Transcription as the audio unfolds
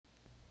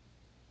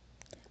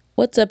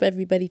What's up,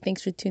 everybody?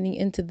 Thanks for tuning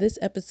into this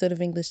episode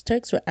of English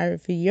Turks, where I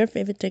review your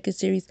favorite Turkish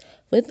series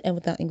with and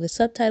without English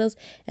subtitles.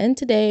 And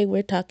today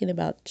we're talking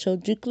about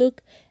Cocukluk,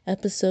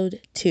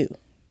 episode 2.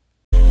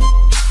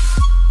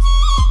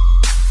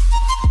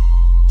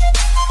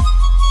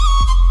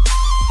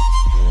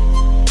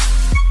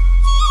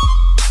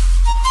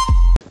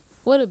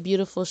 What a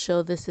beautiful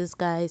show this is,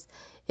 guys.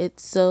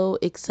 It's so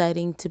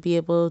exciting to be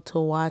able to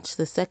watch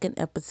the second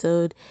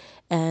episode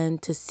and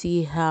to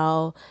see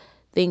how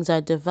things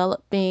are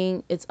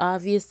developing. It's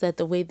obvious that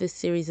the way this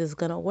series is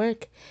going to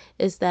work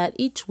is that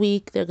each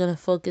week they're going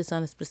to focus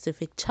on a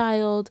specific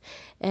child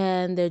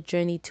and their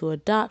journey to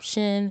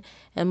adoption,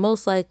 and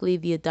most likely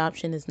the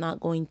adoption is not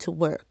going to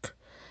work.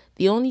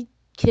 The only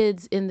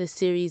kids in the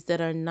series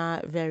that are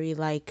not very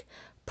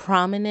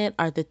prominent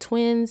are the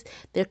twins.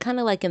 They're kind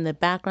of in the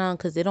background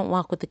because they don't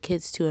walk with the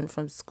kids to and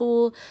from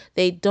school.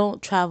 They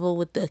don't travel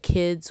with the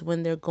kids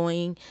when they're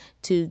going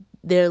to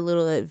their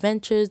little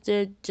adventures.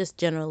 They're just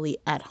generally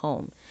at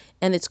home.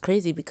 And it's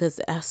crazy because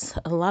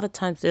a lot of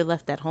times they're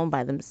left at home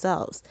by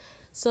themselves.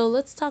 So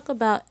let's talk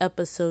about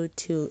episode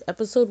 2.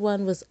 Episode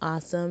 1 was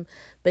awesome,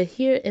 but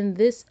here in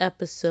this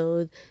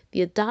episode,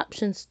 the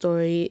adoption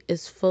story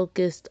is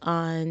focused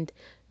on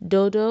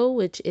Dodo,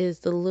 which is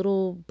the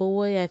little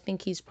boy. I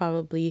think he's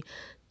probably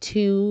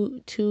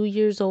two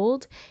years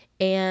old,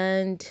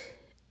 and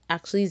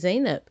actually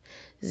Zainab.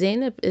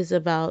 Zainab is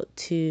about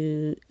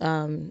to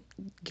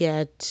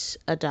get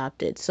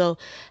adopted. So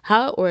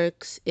how it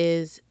works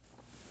is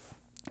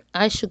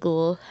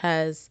Aishagul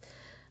has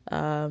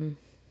found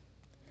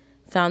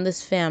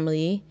this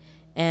family,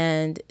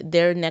 and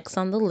they're next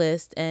on the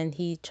list, and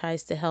he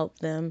tries to help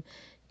them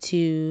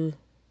to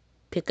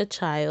pick a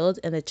child,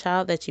 and the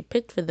child that she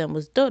picked for them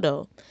was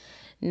Dodo.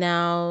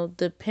 Now,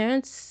 the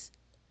parents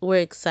were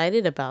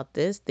excited about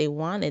this. They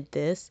wanted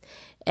this,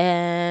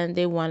 and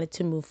they wanted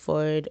to move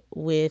forward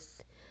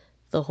with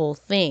the whole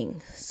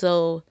thing.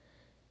 So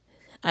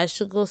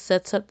Aishagul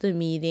sets up the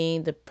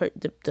meeting.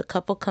 The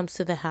couple comes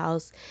to the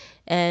house,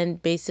 and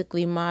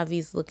basically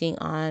Mavi's looking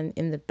on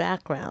in the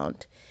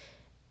background.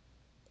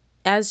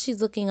 As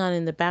she's looking on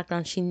in the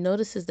background, she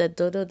notices that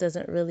Dodo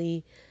doesn't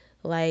really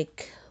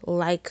like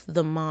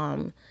the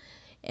mom.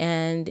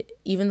 And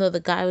even though the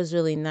guy was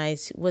really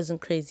nice, he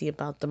wasn't crazy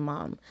about the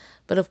mom.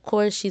 But of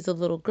course, she's a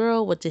little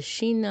girl. What does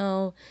she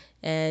know?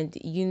 And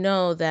you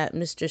know that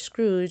Mr.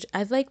 Scrooge,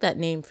 I like that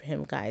name for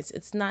him, guys.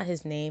 It's not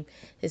his name.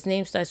 His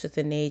name starts with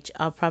an H.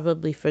 I'll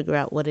probably figure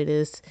out what it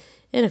is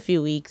in a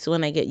few weeks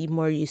when I get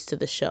more used to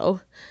the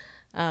show.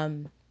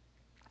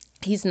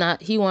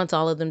 He wants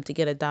all of them to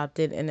get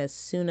adopted and as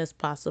soon as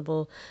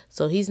possible.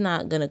 So he's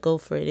not going to go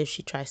for it if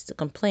she tries to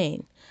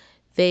complain.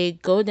 They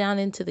go down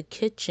into the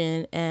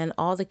kitchen, and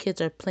all the kids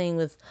are playing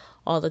with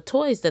all the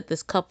toys that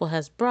this couple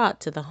has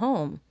brought to the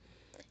home.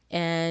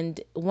 And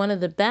one of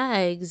the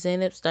bags,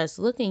 Zainab starts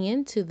looking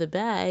into the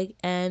bag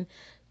and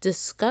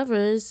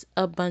discovers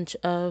a bunch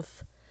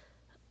of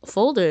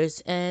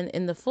folders. And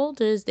in the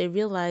folders, they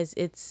realize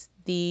it's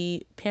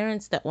the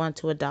parents that want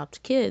to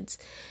adopt kids.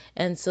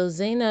 And so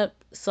Zainab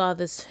saw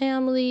this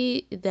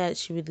family that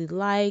she really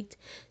liked.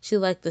 She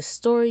liked the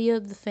story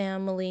of the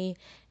family,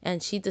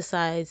 and she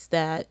decides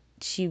that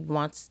she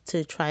wants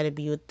to try to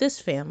be with this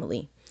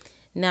family.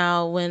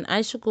 Now, when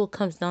Aishagul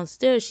comes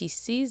downstairs, she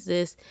sees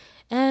this,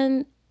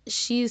 and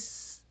she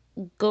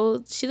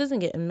doesn't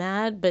get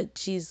mad, but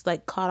she's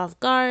caught off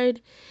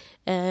guard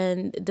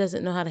and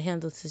doesn't know how to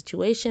handle the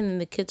situation. And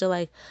the kids are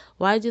like,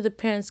 why do the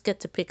parents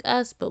get to pick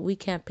us, but we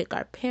can't pick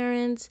our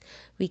parents?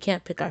 We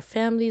can't pick our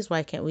families.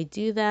 Why can't we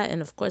do that?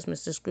 And of course,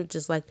 Mr. Scrooge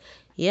is like,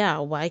 yeah,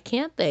 why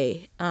can't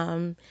they?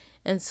 And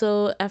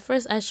so at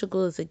first,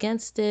 Aishagul is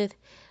against it,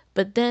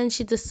 but then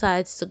she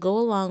decides to go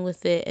along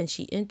with it, and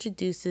she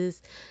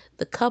introduces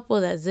the couple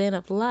that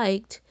Zainab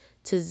liked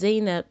to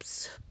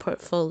Zainab's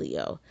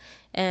portfolio.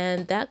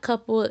 And that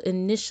couple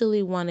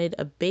initially wanted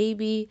a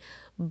baby,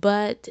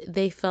 but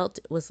they felt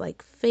it was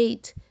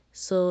fate.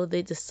 So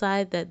they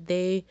decide that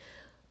they,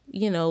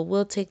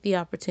 will take the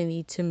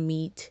opportunity to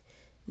meet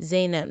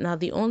Zainab. Now,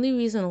 the only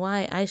reason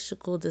why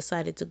Aishagul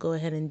decided to go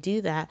ahead and do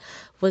that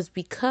was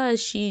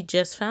because she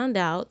just found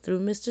out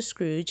through Mr.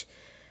 Scrooge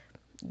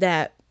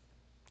that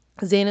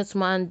Zainab's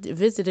mom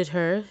visited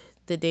her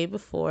the day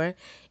before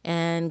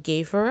and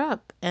gave her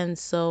up. And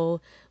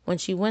so when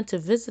she went to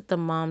visit the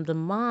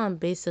mom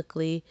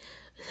basically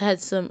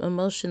had some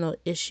emotional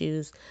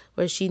issues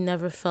where she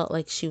never felt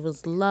like she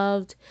was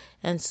loved.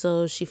 And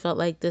so she felt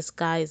like this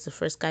guy is the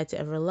first guy to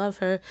ever love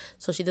her.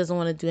 So she doesn't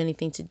want to do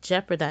anything to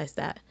jeopardize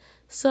that.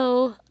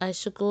 So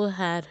Aishagul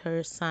had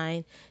her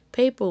sign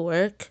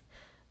paperwork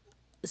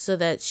so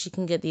that she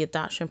can get the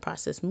adoption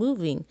process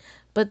moving.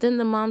 But then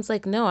the mom's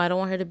like, no, I don't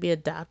want her to be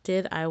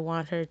adopted. I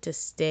want her to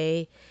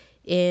stay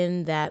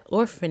in that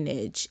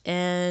orphanage.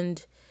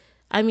 And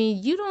I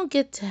mean, you don't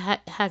get to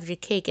have your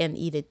cake and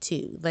eat it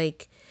too.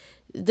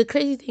 The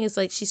crazy thing is,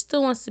 she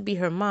still wants to be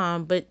her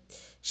mom, but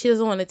she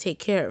doesn't want to take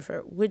care of her,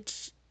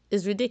 which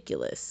is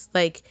ridiculous.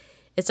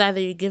 It's either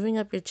you're giving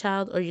up your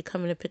child or you're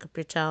coming to pick up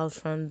your child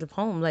from the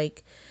home.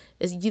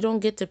 You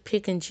don't get to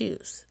pick and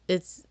choose.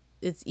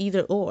 it's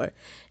either or.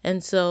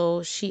 And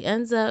so she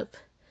ends up,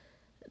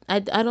 I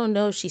don't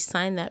know if she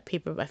signed that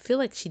paper, but I feel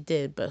like she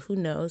did, but who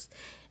knows.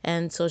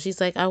 And so she's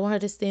like, I want her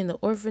to stay in the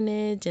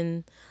orphanage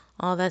and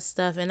all that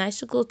stuff. And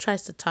Aishiko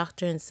tries to talk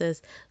to her and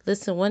says,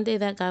 listen, one day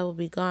that guy will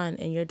be gone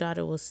and your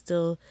daughter will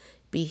still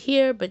be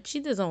here, but she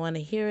doesn't want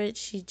to hear it.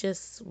 She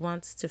just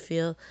wants to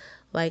feel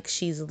like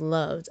she's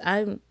loved.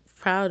 I'm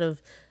proud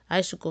of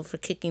Aishiko for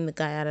kicking the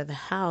guy out of the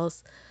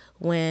house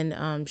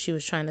when she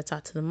was trying to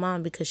talk to the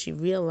mom, because she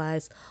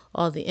realized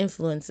all the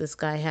influence this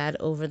guy had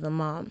over the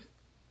mom.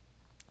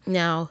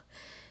 Now,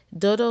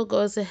 Dodo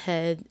goes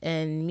ahead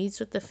and meets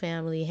with the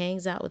family,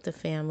 hangs out with the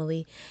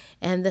family,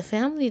 and the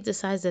family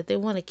decides that they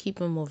want to keep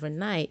him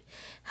overnight.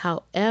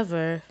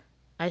 However,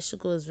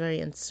 Aishiko is very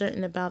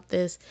uncertain about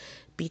this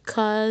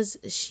because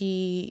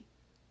she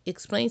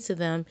explains to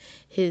them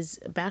his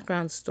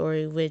background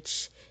story,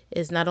 which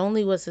is not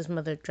only was his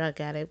mother a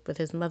drug addict, but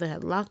his mother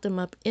had locked him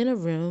up in a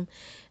room,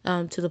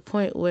 to the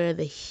point where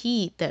the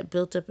heat that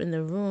built up in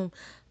the room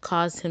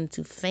caused him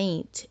to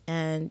faint.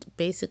 And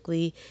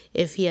basically,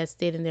 if he had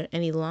stayed in there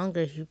any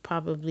longer, he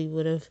probably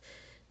would have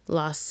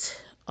lost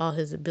all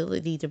his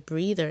ability to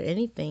breathe or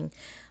anything.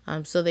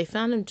 So they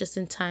found him just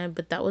in time,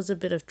 but that was a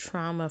bit of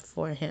trauma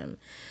for him.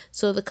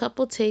 So the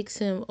couple takes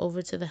him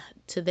over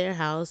to their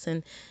house,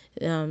 and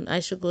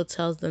Aishiko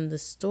tells them the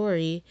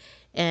story.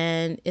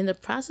 And in the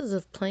process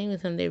of playing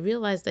with him, they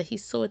realize that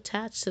he's so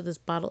attached to this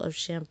bottle of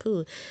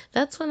shampoo.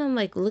 That's when I'm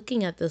like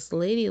looking at this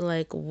lady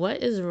like,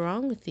 what is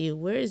wrong with you?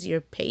 Where is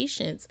your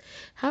patience?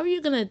 How are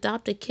you going to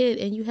adopt a kid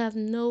and you have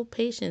no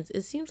patience?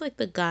 It seems like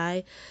the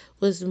guy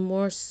was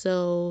more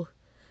so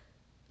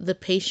the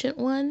patient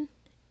one,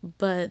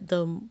 but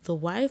the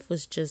wife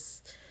was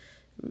just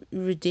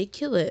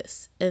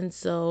ridiculous. And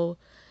so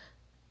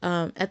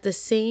at the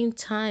same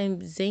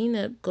time,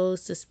 Zainab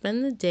goes to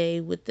spend the day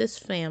with this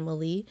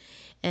family.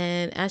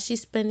 And as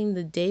she's spending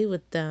the day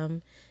with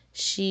them,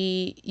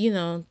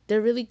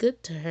 they're really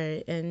good to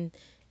her. And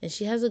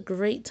she has a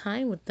great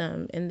time with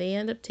them. And they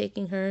end up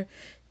taking her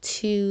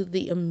to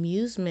the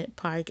amusement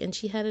park. And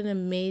she had an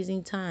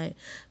amazing time.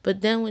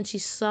 But then when she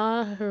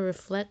saw her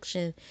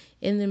reflection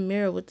in the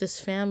mirror with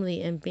this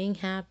family and being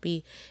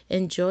happy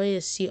and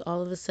joyous, she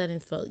all of a sudden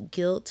felt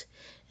guilt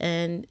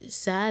and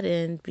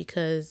saddened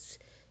because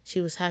she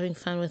was having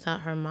fun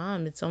without her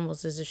mom. It's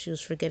almost as if she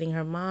was forgetting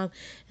her mom.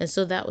 And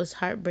so that was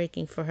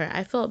heartbreaking for her.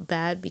 I felt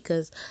bad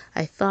because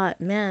I thought,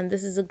 man,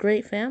 this is a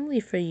great family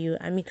for you.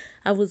 I mean,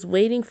 I was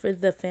waiting for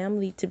the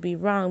family to be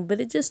wrong,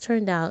 but it just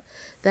turned out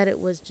that it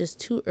was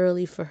just too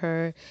early for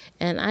her.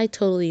 And I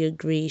totally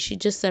agree. She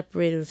just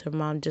separated with her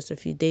mom just a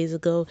few days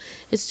ago.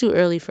 It's too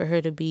early for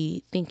her to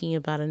be thinking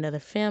about another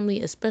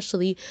family,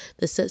 especially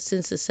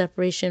since the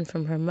separation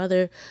from her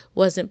mother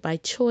wasn't by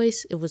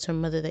choice. It was her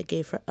mother that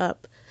gave her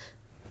up.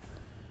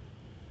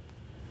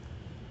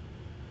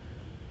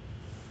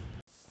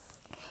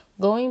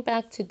 Going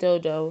back to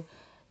Dodo,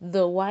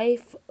 the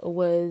wife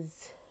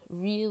was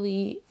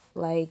really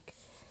like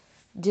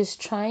just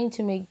trying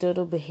to make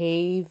Dodo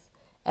behave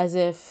as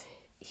if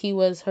he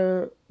was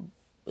her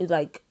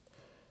like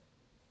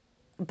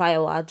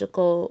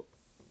biological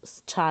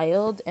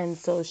child. And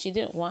so she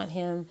didn't want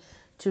him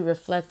to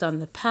reflect on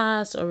the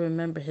past or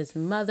remember his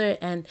mother.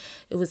 And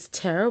it was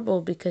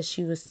terrible because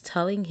she was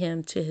telling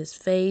him to his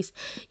face,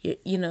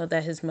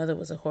 that his mother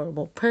was a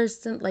horrible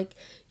person. Like,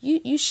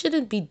 you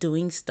shouldn't be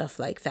doing stuff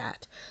like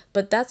that.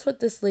 But that's what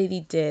this lady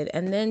did.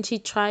 And then she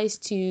tries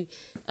to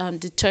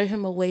deter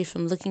him away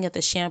from looking at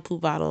the shampoo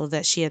bottle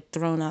that she had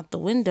thrown out the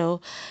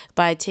window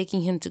by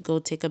taking him to go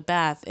take a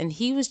bath. And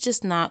he was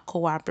just not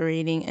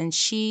cooperating, and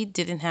she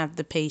didn't have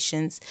the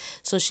patience.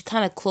 So she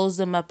kind of closed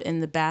them up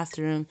in the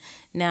bathroom.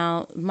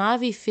 Now,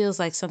 Mavi feels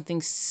like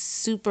something's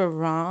super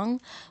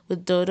wrong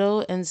with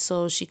Dodo, and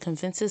so she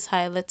convinces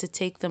Hyla to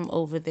take them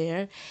over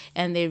there.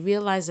 And they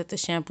realize that the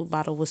shampoo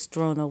bottle was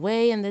thrown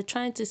away, and they're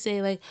trying to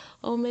say, like,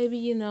 oh, maybe,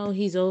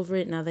 he's over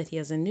it now that he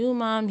has a new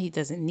mom. He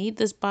doesn't need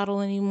this bottle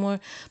anymore.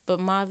 But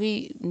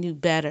Mavi knew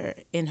better.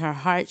 In her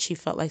heart, she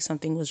felt like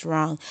something was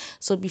wrong.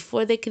 So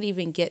before they could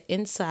even get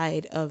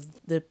inside of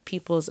the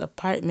people's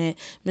apartment,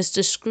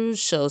 Mr. Scrooge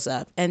shows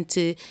up. And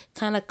to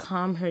kind of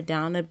calm her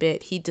down a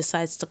bit, he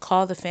decides to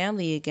call the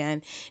family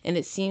again. And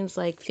it seems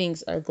like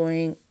things are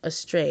going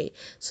astray.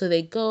 So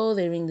they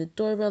ring the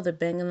doorbell, they're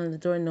banging on the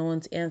door, no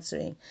one's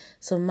answering.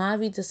 So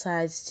Mavi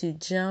decides to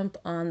jump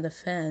on the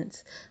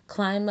fence,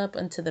 climb up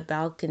onto the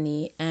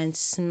balcony, and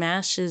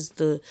smashes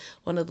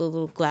one of the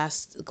little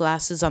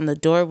glasses on the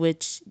door,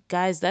 which,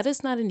 guys, that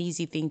is not an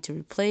easy thing to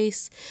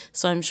replace.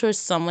 So I'm sure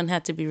someone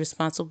had to be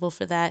responsible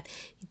for that,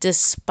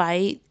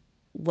 despite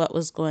what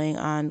was going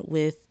on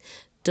with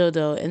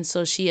Dodo. And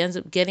so she ends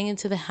up getting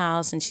into the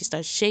house and she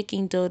starts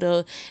shaking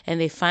Dodo,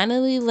 and they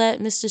finally let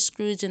Mr.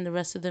 Scrooge and the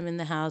rest of them in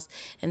the house,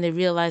 and they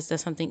realize that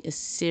something is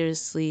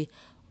seriously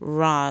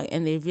wrong,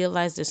 and they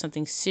realize there's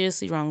something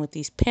seriously wrong with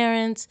these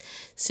parents,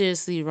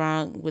 seriously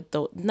wrong with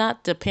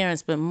not the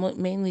parents, but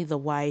mainly the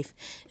wife.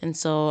 And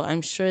so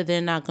I'm sure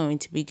they're not going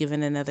to be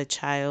given another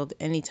child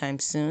anytime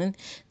soon,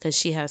 because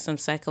she has some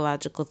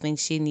psychological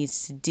things she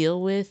needs to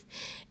deal with.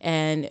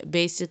 And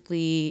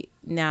basically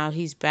now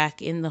he's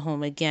back in the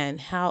home again.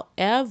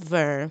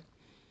 However,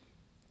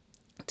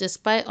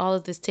 despite all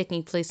of this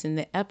taking place in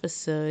the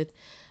episode,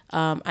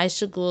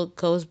 Aisha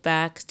goes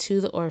back to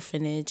the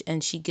orphanage,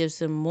 and she gives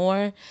them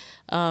more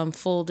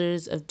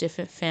folders of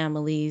different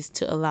families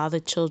to allow the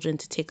children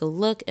to take a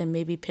look and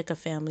maybe pick a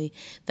family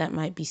that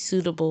might be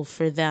suitable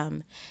for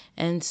them.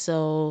 And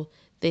so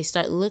they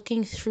start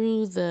looking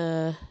through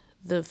the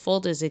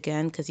folders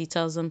again, because he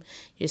tells them,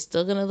 you're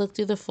still going to look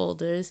through the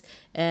folders,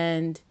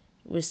 and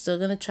we're still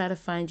going to try to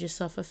find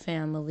yourself a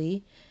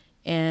family.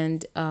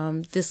 And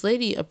this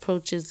lady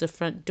approaches the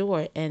front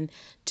door, and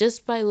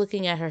just by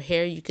looking at her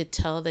hair, you could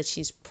tell that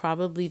she's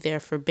probably there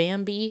for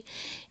Bambi.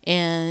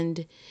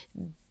 And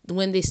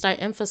when they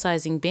start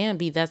emphasizing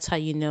Bambi, that's how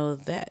you know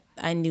that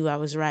I knew I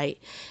was right.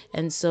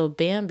 And so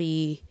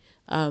Bambi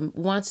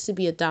wants to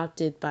be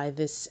adopted by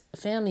this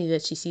family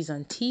that she sees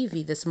on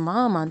TV, this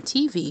mom on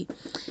TV.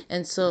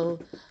 And so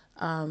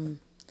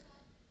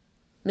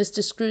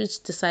Mr. Scrooge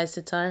decides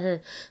to tell her,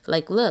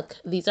 like, look,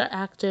 these are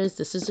actors.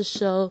 This is a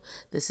show.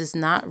 This is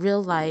not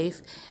real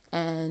life.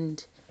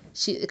 And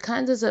it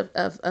kind of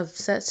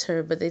upsets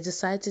her, but they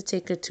decide to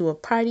take her to a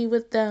party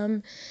with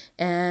them.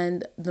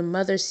 And the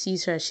mother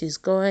sees her as she's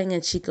going,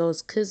 and she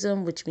goes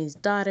Kizum, which means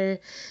daughter.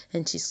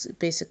 And she's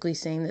basically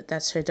saying that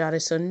that's her daughter.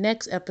 So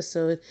next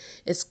episode,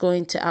 it's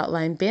going to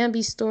outline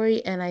Bambi's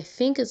story. And I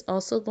think it's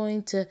also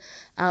going to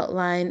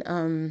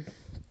outline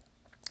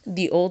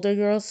the older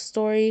girl's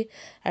story.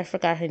 I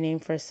forgot her name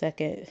for a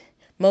second.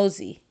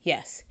 Mosey,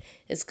 yes.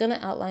 It's going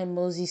to outline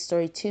Mosey's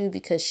story too,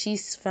 because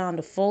she's found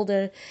a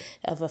folder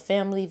of a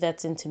family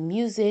that's into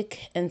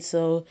music. And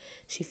so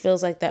she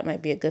feels like that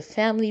might be a good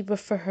family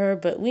for her.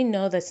 But we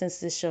know that since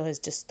this show has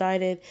just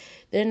started,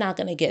 they're not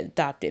going to get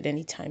adopted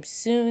anytime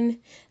soon.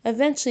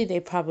 Eventually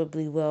they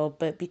probably will.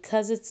 But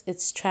because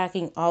it's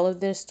tracking all of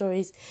their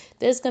stories,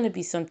 there's going to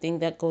be something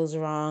that goes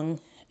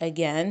wrong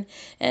again.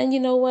 And you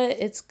know what?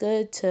 It's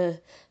good to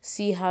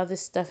see how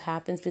this stuff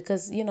happens,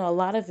 because, a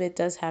lot of it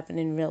does happen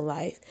in real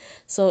life.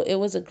 So it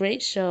was a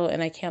great show,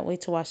 and I can't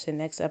wait to watch the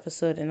next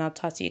episode. And I'll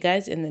talk to you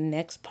guys in the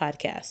next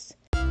podcast.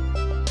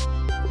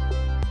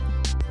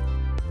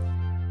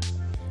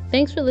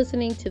 Thanks for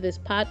listening to this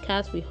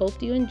podcast. We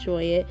hope you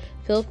enjoy it.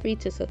 Feel free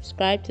to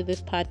subscribe to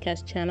this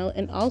podcast channel,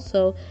 and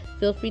also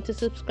feel free to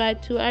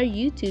subscribe to our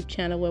YouTube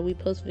channel where we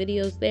post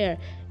videos there.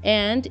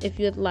 And if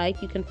you'd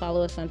like, you can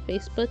follow us on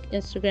Facebook,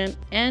 Instagram,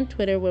 and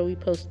Twitter, where we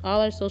post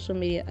all our social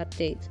media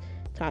updates.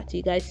 Talk to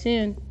you guys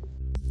soon.